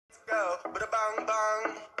girl. But a bang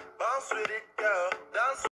bang, bounce with it, girl.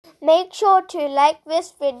 Dance. Make sure to like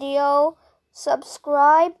this video,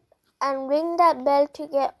 subscribe, and ring that bell to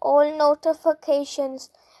get all notifications.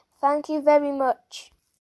 Thank you very much.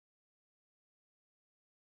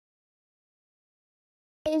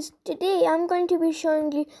 Today I'm going to be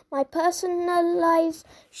showing you my personalized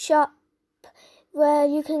shop where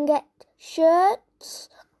you can get shirts,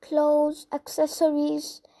 clothes,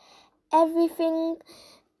 accessories, everything.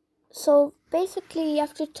 So basically you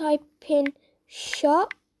have to type in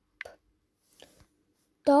shop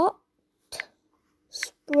dot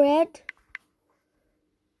spread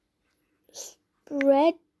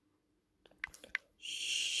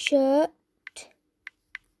shirt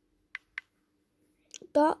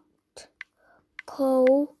dot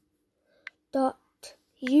co dot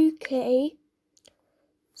uk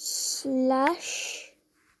slash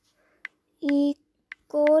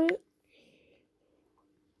equal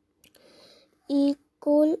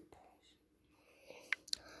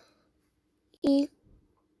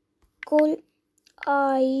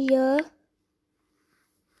I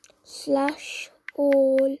slash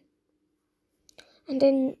all, and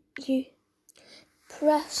then you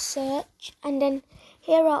press search, and then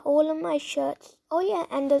here are all of my shirts. Oh yeah,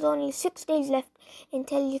 and there's only 6 days left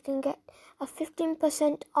until you can get a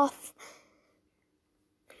 15% off.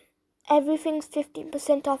 Everything's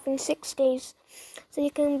 15% off in 6 days. So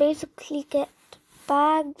you can basically get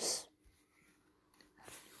bags.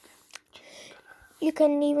 You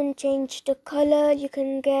can even change the color. You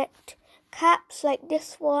can get caps like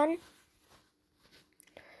this one.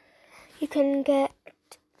 You can get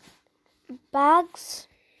bags.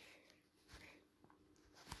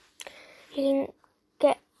 You can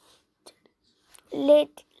get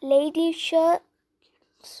lady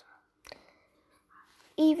shirts,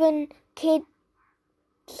 even kids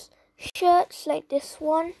shirts like this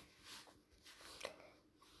one.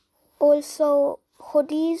 Also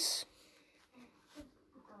hoodies,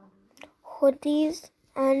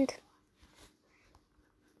 and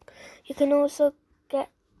you can also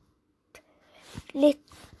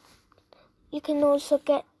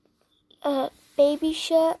get baby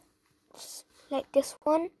shirts like this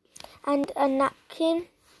one, and a napkin.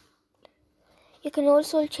 You can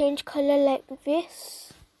also change color like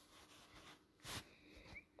this.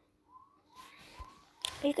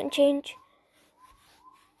 You can change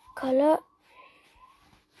color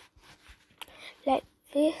like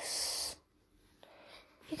this.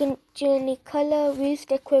 You can do any color. We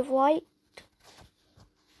stick with white.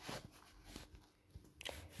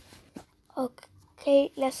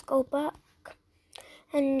 Okay, let's go back.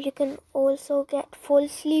 And you can also get full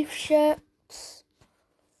sleeve shirts.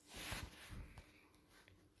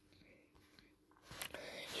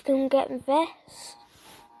 You can get vest.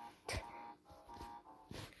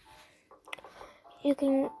 You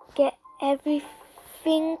can get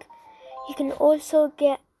everything. You can also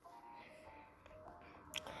get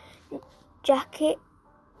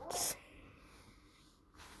jackets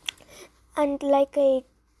and like a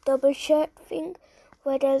double shirt thing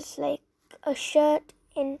where there's like a shirt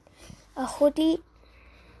in a hoodie.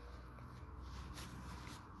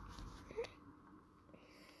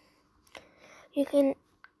 You can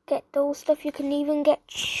get those stuff. You can even get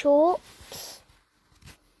shorts.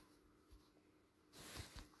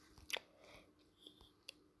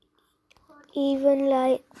 Even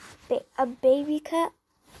like a baby cap.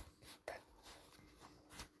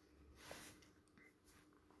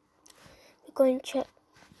 We're going to check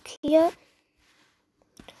here.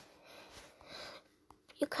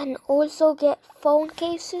 You can also get phone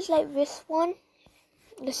cases like this one.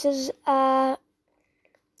 This is a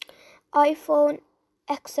iPhone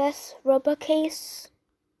XS rubber case.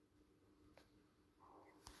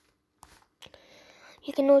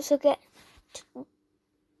 You can also get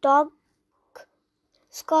dog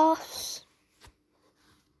scarves.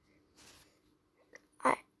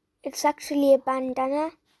 It's actually a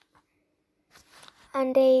bandana,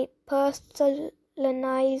 and a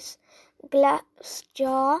personalized glass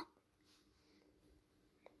jar,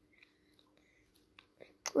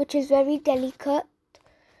 which is very delicate.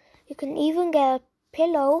 You can even get a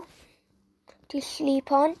pillow to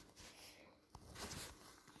sleep on.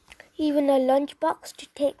 Even a lunchbox to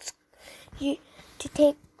take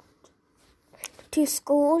to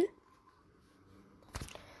school.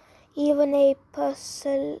 Even a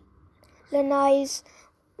personalized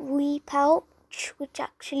wee pouch, which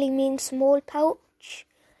actually means small pouch,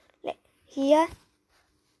 like here.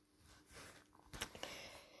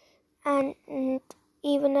 And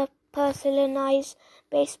even a personalized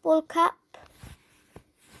baseball cap,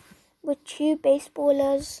 which you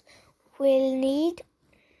baseballers will need.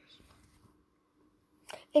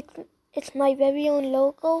 It's my very own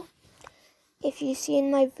logo. If you see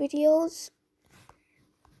in my videos,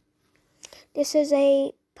 this is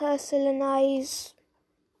a personalize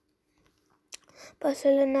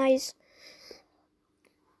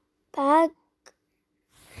bag.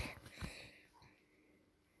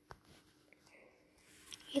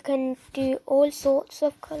 You can do all sorts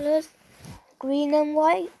of colors, green and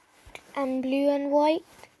white and blue and white.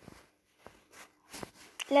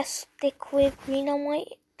 Let's stick with green and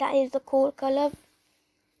white. That is the core color.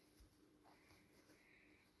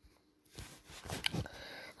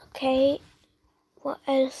 Okay, what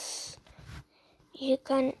else? You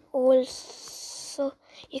can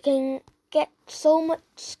get so much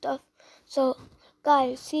stuff. So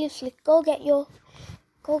guys, seriously, go get your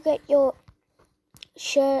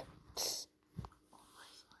shirts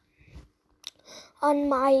on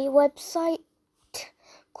my website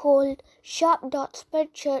called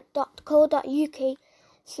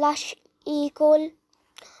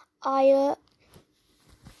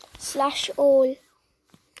shop.spreadshirt.co.uk/eagle/all.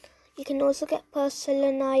 You can also get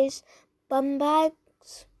personalized bum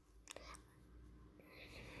bags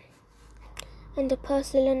and the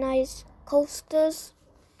personalized coasters,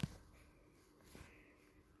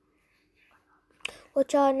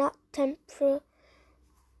 which are not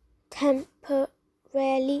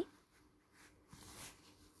temporarily.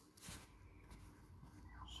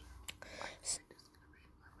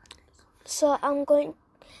 So I'm going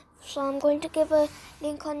to give a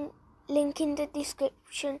link in the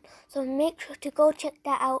description. So make sure to go check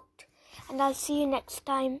that out, and I'll see you next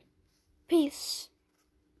time. Peace.